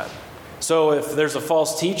for that. So if there's a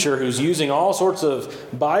false teacher who's using all sorts of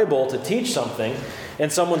Bible to teach something,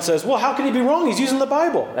 and someone says, well, how can he be wrong? He's using the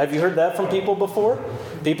Bible. Have you heard that from people before?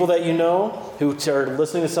 People that you know who are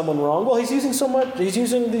listening to someone wrong? Well, he's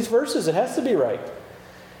using these verses. It has to be right.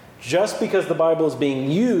 Just because the Bible is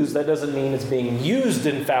being used, that doesn't mean it's being used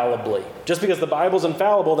infallibly. Just because the Bible's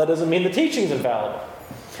infallible, that doesn't mean the teaching's infallible.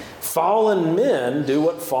 Fallen men do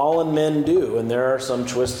what fallen men do, and there are some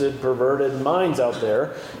twisted, perverted minds out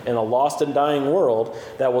there in a lost and dying world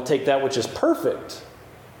that will take that which is perfect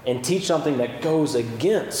and teach something that goes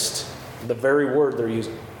against the very word they're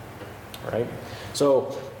using. Right?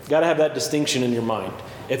 So, you've got to have that distinction in your mind.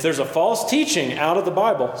 If there's a false teaching out of the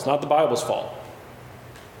Bible, it's not the Bible's fault.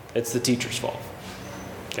 It's the teacher's fault.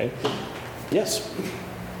 Okay? Yes?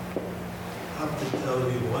 I have to tell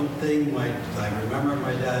you one thing. I remember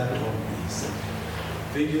my dad told me, he said,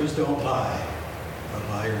 figures don't lie, but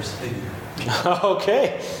liars figure.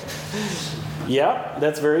 Okay. Yeah,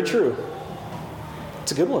 that's very true.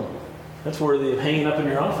 It's a good one. That's worthy of hanging up in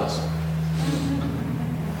your office.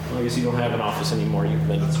 Well, I guess you don't have an office anymore. You've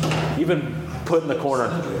been put in the corner.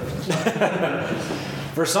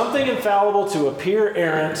 For something infallible to appear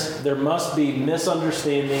errant, there must be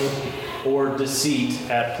misunderstanding or deceit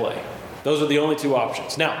at play. Those are the only two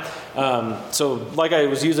options. Now, so like I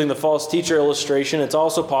was using the false teacher illustration, it's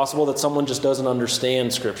also possible that someone just doesn't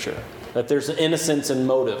understand Scripture, that there's innocence in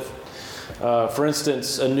motive. For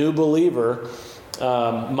instance, a new believer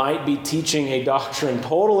might be teaching a doctrine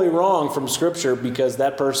totally wrong from Scripture because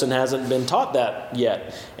that person hasn't been taught that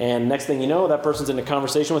yet. And next thing you know, that person's in a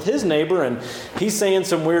conversation with his neighbor and he's saying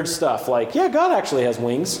some weird stuff like, yeah, God actually has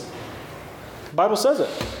wings. The Bible says it.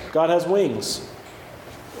 God has wings.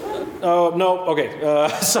 Oh, no, okay.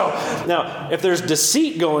 So now, if there's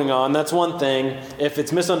deceit going on, that's one thing. If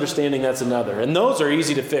it's misunderstanding, that's another. And those are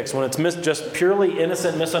easy to fix. When it's just purely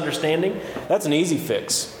innocent misunderstanding, that's an easy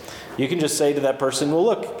fix. You can just say to that person, well,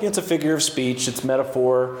 look, it's a figure of speech. It's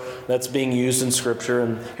metaphor that's being used in Scripture.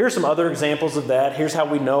 And here's some other examples of that. Here's how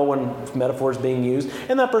we know when metaphor is being used.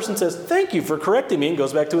 And that person says, thank you for correcting me, and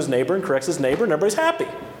goes back to his neighbor and corrects his neighbor, and everybody's happy.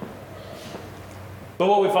 But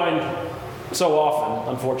what we find so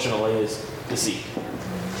often, unfortunately, is deceit.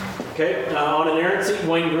 Okay, on inerrancy,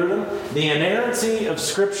 Wayne Grudem, the inerrancy of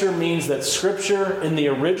Scripture means that Scripture in the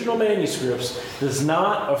original manuscripts does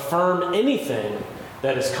not affirm anything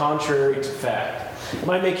that is contrary to fact. It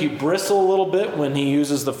might make you bristle a little bit when he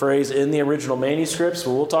uses the phrase in the original manuscripts,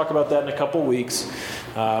 but we'll talk about that in a couple weeks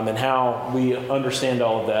and how we understand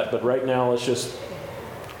all of that. But right now, let's just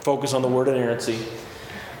focus on the word inerrancy.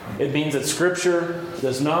 It means that Scripture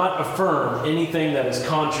does not affirm anything that is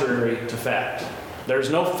contrary to fact. There's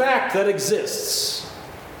no fact that exists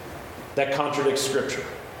that contradicts Scripture.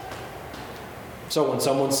 So when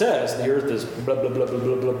someone says the earth is blah, blah, blah, blah,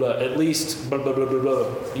 blah, blah, blah, at least blah, blah, blah, blah,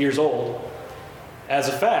 blah years old, as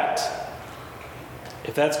a fact,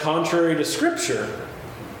 if that's contrary to Scripture,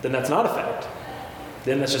 then that's not a fact.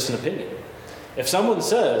 Then that's just an opinion. If someone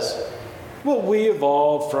says, well, we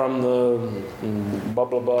evolved from the blah,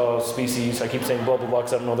 blah, blah species. I keep saying blah, blah, blah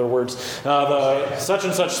because I don't know their words. The such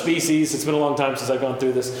and such species. It's been a long time since I've gone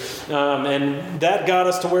through this. And that got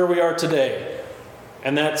us to where we are today.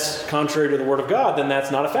 And that's contrary to the Word of God. Then that's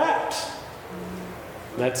not a fact.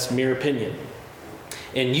 That's mere opinion.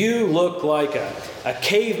 And you look like a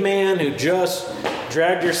caveman who just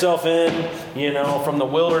dragged yourself in, from the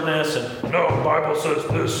wilderness. And, no, the Bible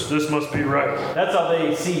says this must be right. That's how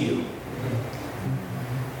they see you.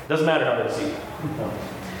 Doesn't matter how they see it.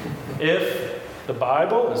 If the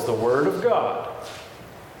Bible is the Word of God,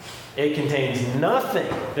 it contains nothing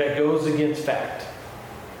that goes against fact.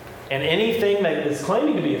 And anything that is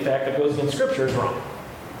claiming to be a fact that goes against Scripture is wrong.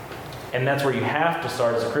 And that's where you have to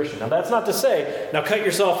start as a Christian. Now, that's not to say, now cut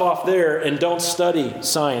yourself off there and don't study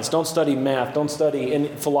science, don't study math, don't study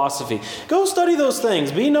philosophy. Go study those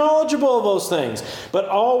things. Be knowledgeable of those things. But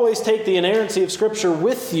always take the inerrancy of Scripture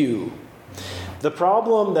with you. The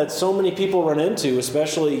problem that so many people run into,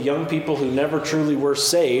 especially young people who never truly were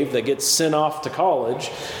saved, that get sent off to college,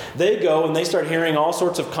 they go and they start hearing all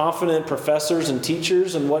sorts of confident professors and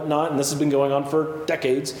teachers and whatnot, and this has been going on for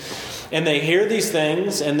decades, and they hear these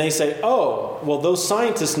things and they say, oh, well, those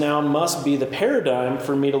scientists now must be the paradigm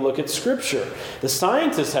for me to look at Scripture. The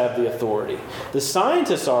scientists have the authority. The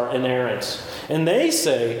scientists are inerrant. And they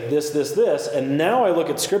say this, and now I look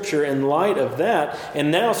at Scripture in light of that,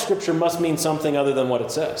 and now Scripture must mean something other than what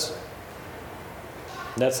it says.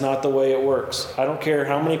 That's not the way it works. I don't care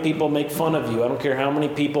how many people make fun of you. I don't care how many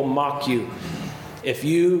people mock you. If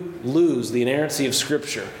you lose the inerrancy of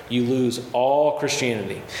Scripture, you lose all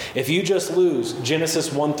Christianity. If you just lose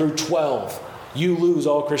Genesis 1 through 12, you lose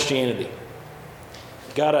all Christianity.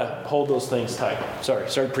 Gotta hold those things tight. Sorry,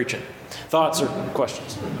 started preaching. Thoughts or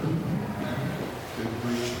questions?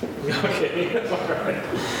 Okay, all right.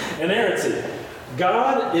 Inerrancy.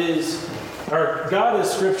 God is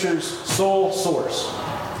Scripture's sole source.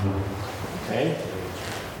 Okay?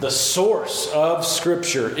 The source of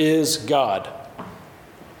Scripture is God.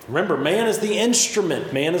 Remember, man is the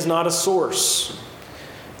instrument. Man is not a source.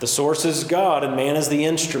 The source is God, and man is the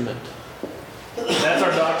instrument. That's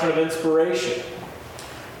our doctrine of inspiration.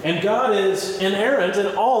 And God is inerrant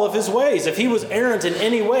in all of His ways. If He was errant in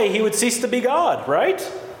any way, He would cease to be God,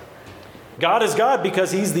 right? God is God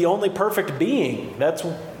because He's the only perfect being. That's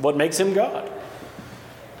what makes Him God.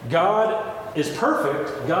 God is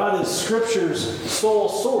perfect. God is Scripture's sole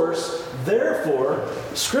source. Therefore,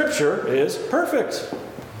 Scripture is perfect.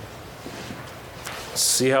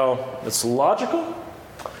 See how it's logical?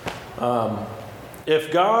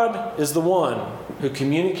 If God is the one who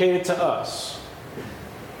communicated to us,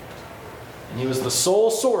 and He was the sole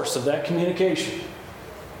source of that communication,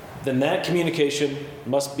 then that communication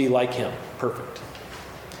must be like Him, perfect.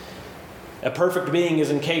 A perfect being is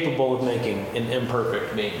incapable of making an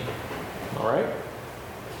imperfect being. All right?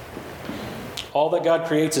 All that God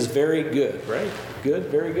creates is very good, right? Good,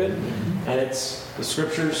 very good. And it's the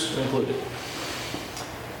Scriptures included.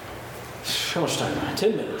 How much time?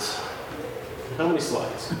 10 minutes. How many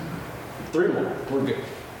slides? 3 more. We're good.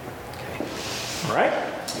 Okay. All right?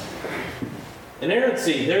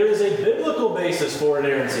 Inerrancy. There is a biblical basis for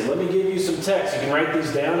inerrancy. Let me give you some text. You can write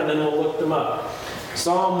these down and then we'll look them up.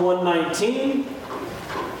 Psalm 119,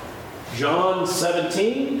 John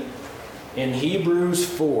 17, and Hebrews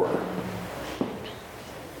 4.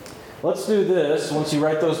 Let's do this. Once you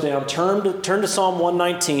write those down, turn to Psalm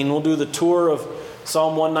 119. We'll do the tour of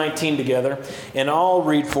Psalm 119 together. And I'll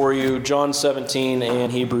read for you John 17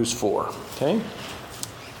 and Hebrews 4. Okay?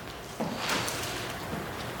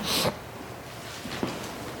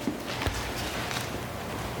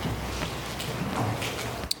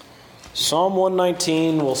 Psalm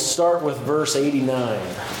 119, we'll start with verse 89.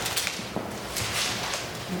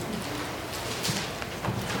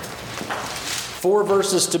 Four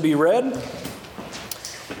verses to be read.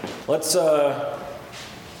 Let's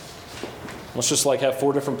just have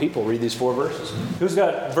four different people read these four verses. Who's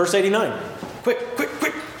got verse 89? Quick.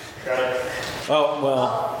 Oh,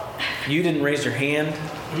 well, you didn't raise your hand,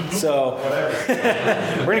 so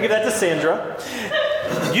we're going to give that to Sandra.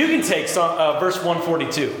 You can take verse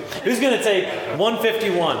 142. Who's going to take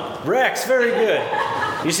 151? Rex, very good.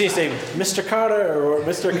 You see, say Mr. Carter or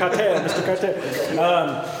Mr. Carter, Mr. Carter.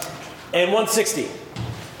 And 160.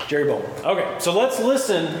 Jerry Bowman. Okay, so let's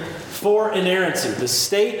listen for inerrancy, the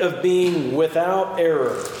state of being without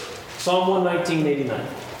error. Psalm 119, 89.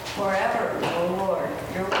 Forever, O Lord,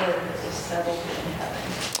 your word is settled in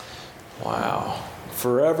heaven. Wow.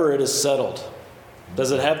 Forever it is settled.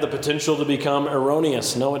 Does it have the potential to become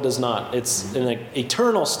erroneous? No, it does not. It's an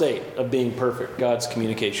eternal state of being perfect, God's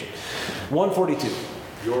communication. 142.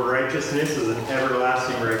 Your righteousness is an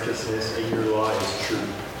everlasting righteousness, and your law is true.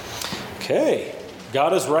 Okay.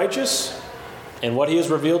 God is righteous, and what He has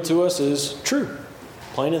revealed to us is true.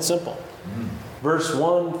 Plain and simple. Verse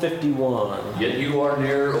 151. Yet you are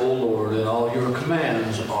near, O Lord, and all your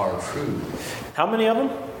commands are true. How many of them?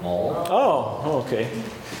 All. Oh, okay.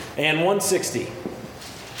 And 160.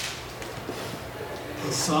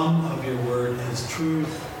 The sum of your word is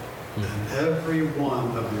truth, and every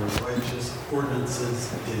one of your righteous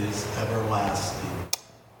ordinances is everlasting.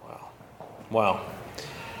 Wow.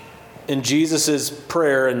 In Jesus'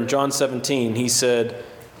 prayer in John 17, He said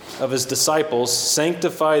of His disciples,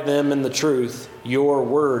 sanctify them in the truth. Your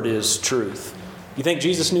word is truth. You think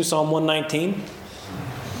Jesus knew Psalm 119?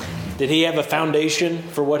 Did He have a foundation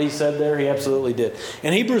for what He said there? He absolutely did.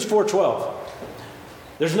 In Hebrews 4:12,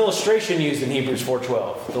 there's an illustration used in Hebrews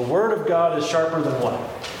 4:12. The word of God is sharper than what?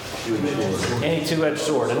 Any two-edged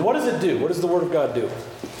sword. And what does it do? What does the word of God do?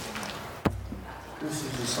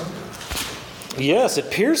 Yes, it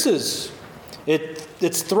pierces.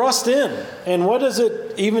 It's thrust in. And what is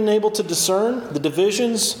it even able to discern? The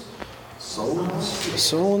divisions? Soul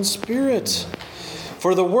and spirit.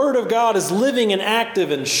 For the word of God is living and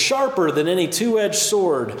active and sharper than any two-edged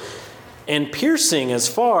sword, and piercing as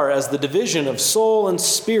far as the division of soul and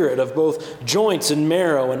spirit, of both joints and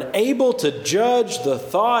marrow, and able to judge the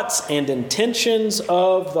thoughts and intentions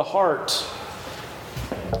of the heart.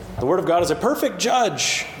 The Word of God is a perfect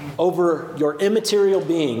judge over your immaterial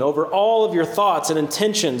being, over all of your thoughts and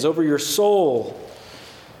intentions, over your soul,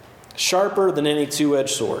 sharper than any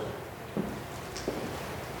two-edged sword.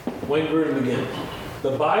 Wayne Grudem again.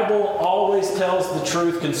 The Bible always tells the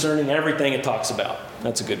truth concerning everything it talks about.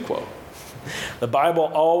 That's a good quote. The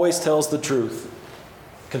Bible always tells the truth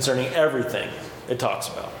concerning everything it talks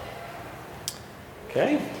about.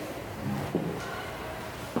 Okay?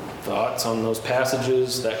 Thoughts on those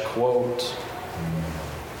passages, that quote?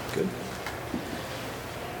 Good.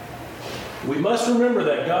 We must remember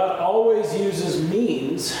that God always uses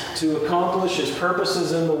means to accomplish his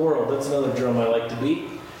purposes in the world. That's another drum I like to beat.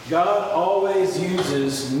 God always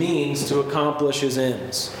uses means to accomplish his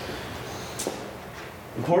ends.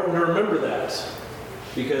 Important to remember that,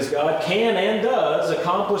 because God can and does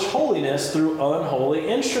accomplish holiness through unholy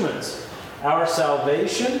instruments. Our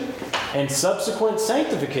salvation and subsequent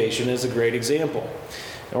sanctification is a great example.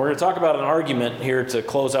 And we're going to talk about an argument here to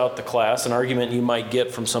close out the class, an argument you might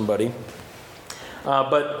get from somebody.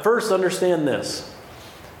 But first, understand this,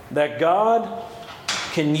 that God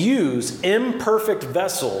can use imperfect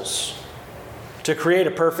vessels to create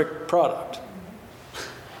a perfect product.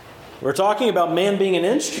 We're talking about man being an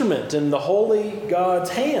instrument in the holy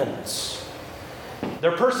God's hands.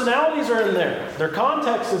 Their personalities are in there. Their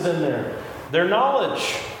context is in there. Their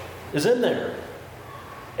knowledge is in there.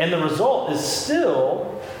 And the result is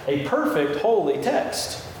still a perfect, holy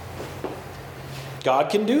text.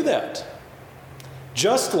 God can do that.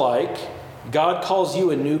 Just like God calls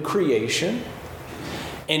you a new creation,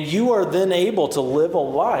 and you are then able to live a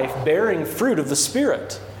life bearing fruit of the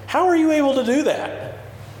Spirit. How are you able to do that?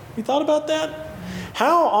 You thought about that?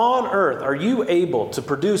 How on earth are you able to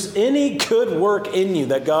produce any good work in you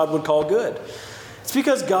that God would call good? It's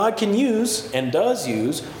because God can use, and does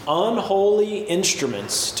use, unholy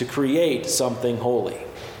instruments to create something holy.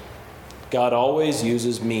 God always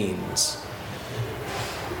uses means.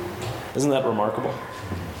 Isn't that remarkable?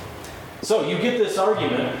 So you get this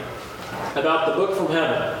argument about the book from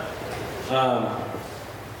heaven.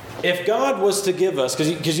 If God was to give us,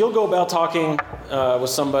 because you'll go about talking with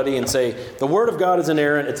somebody and say, the Word of God is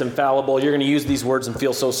inerrant, it's infallible, you're going to use these words and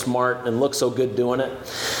feel so smart and look so good doing it.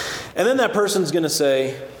 And then that person's going to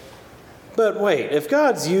say, but wait, if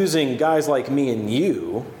God's using guys like me and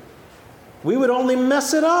you, we would only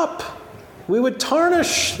mess it up. We would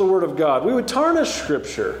tarnish the Word of God. We would tarnish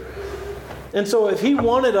Scripture. And so if he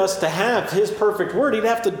wanted us to have his perfect word, he'd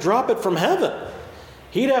have to drop it from heaven.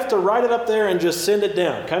 He'd have to write it up there and just send it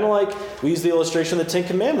down. Kind of like we use the illustration of the Ten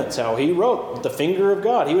Commandments, how he wrote with the finger of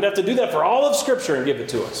God. He would have to do that for all of Scripture and give it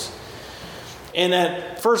to us. And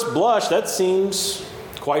at first blush, that seems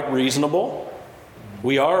quite reasonable.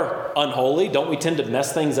 We are unholy. Don't we tend to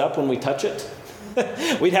mess things up when we touch it?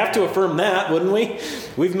 We'd have to affirm that, wouldn't we?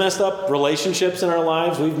 We've messed up relationships in our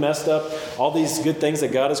lives. We've messed up all these good things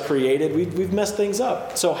that God has created. We've messed things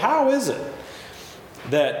up. So how is it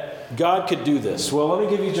that God could do this? Well, let me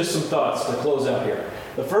give you just some thoughts to close out here.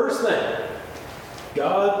 The first thing,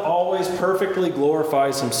 God always perfectly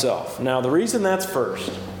glorifies himself. Now, the reason that's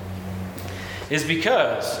first is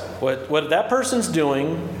because what that person's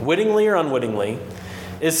doing, wittingly or unwittingly,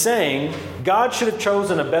 is saying God should have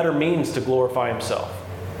chosen a better means to glorify himself.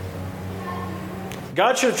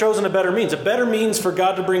 God should have chosen a better means. A better means for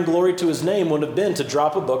God to bring glory to his name would have been to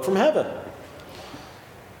drop a book from heaven.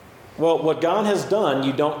 Well, what God has done,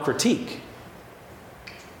 you don't critique.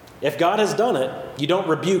 If God has done it, you don't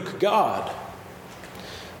rebuke God.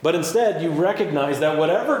 But instead, you recognize that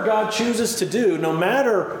whatever God chooses to do, no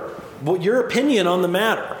matter what your opinion on the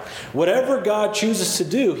matter, whatever God chooses to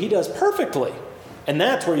do, he does perfectly. And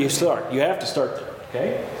that's where you start. You have to start there,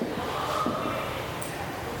 okay?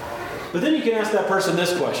 But then you can ask that person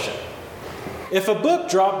this question. If a book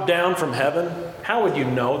dropped down from heaven, how would you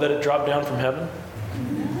know that it dropped down from heaven?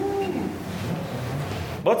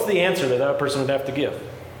 What's the answer that person would have to give?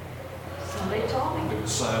 Somebody told me. It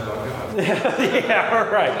was signed by God. Yeah,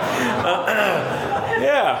 right.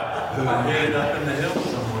 Yeah. I hid it up in the hill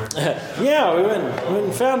somewhere. Yeah, we went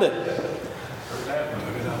and found it.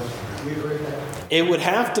 It would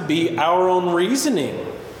have to be our own reasoning,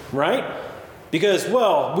 right? Because,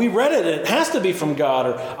 well, we read it and it has to be from God.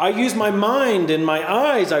 Or I used my mind and my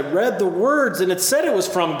eyes. I read the words and it said it was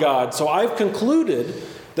from God. So I've concluded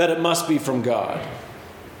that it must be from God.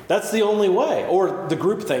 That's the only way. Or the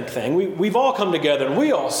groupthink thing. We've all come together and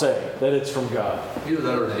we all say that it's from God. Either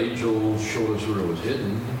that or an angel showed us where it was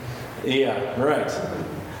hidden. Yeah, right.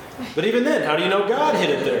 But even then, how do you know God hid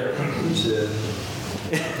it there? He said,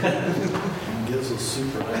 he gives us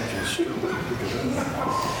supernatural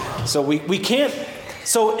strength. So we can't.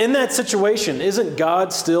 So in that situation, isn't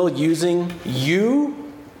God still using you?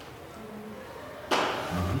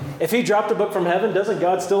 If he dropped a book from heaven, doesn't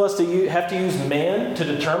God still have to use man to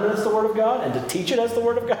determine it's the Word of God and to teach it as the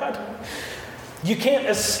Word of God? You can't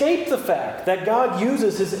escape the fact that God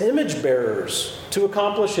uses his image bearers to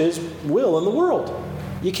accomplish his will in the world.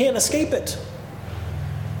 You can't escape it.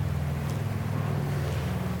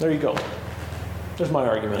 There you go. There's my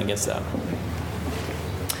argument against that.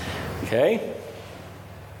 Okay?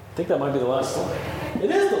 I think that might be the last slide.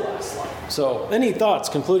 It is the last slide. So, any thoughts,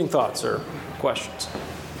 concluding thoughts or questions?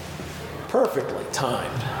 Perfectly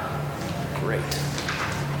timed. Great.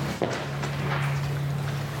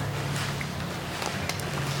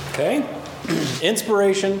 Okay?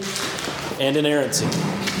 Inspiration and inerrancy.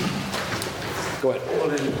 Go ahead. Well,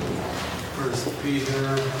 in 1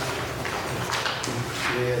 Peter,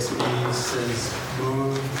 the ASB says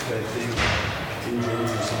moved, but I think King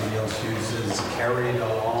James or somebody else uses carried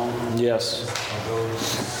along. Yes. Although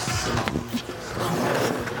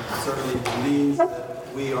certainly means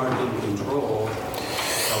that we aren't in control of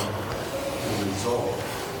the result.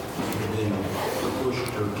 We're being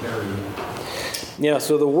pushed or carried. Yeah,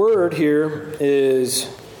 so the word here is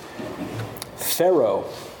pharaoh.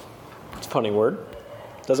 It's a funny word.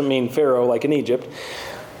 Doesn't mean Pharaoh like in Egypt.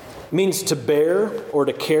 It means to bear or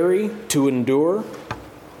to carry, to endure.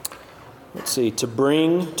 Let's see, to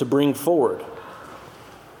bring forward.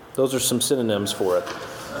 Those are some synonyms for it.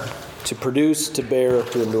 To produce, to bear,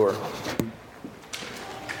 to endure.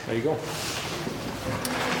 There you go.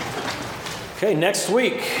 Okay, next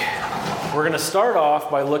week, we're going to start off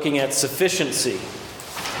by looking at sufficiency.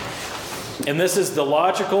 And this is the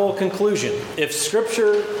logical conclusion. If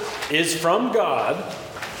Scripture is from God,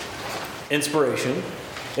 inspiration,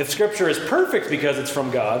 if Scripture is perfect because it's from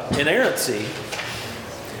God, inerrancy,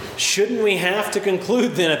 shouldn't we have to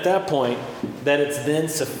conclude then at that point that it's then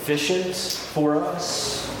sufficient for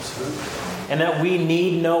us? And that we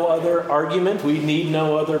need no other argument, we need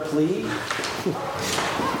no other plea?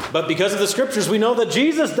 But because of the Scriptures, we know that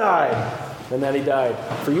Jesus died, and that He died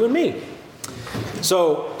for you and me.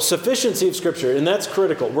 So, sufficiency of Scripture, and that's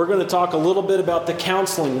critical. We're going to talk a little bit about the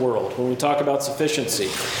counseling world when we talk about sufficiency.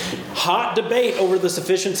 Hot debate over the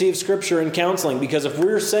sufficiency of Scripture in counseling, because if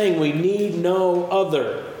we're saying we need no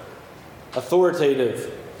other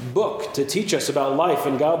authoritative book to teach us about life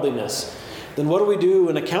and godliness, then what do we do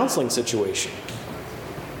in a counseling situation?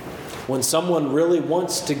 When someone really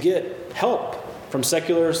wants to get help from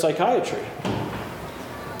secular psychiatry,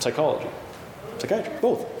 psychology, psychiatry,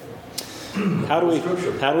 both. How do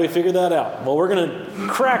we figure that out? Well, we're going to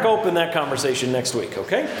crack open that conversation next week,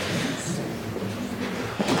 okay?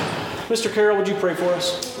 Mr. Carroll, would you pray for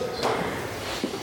us?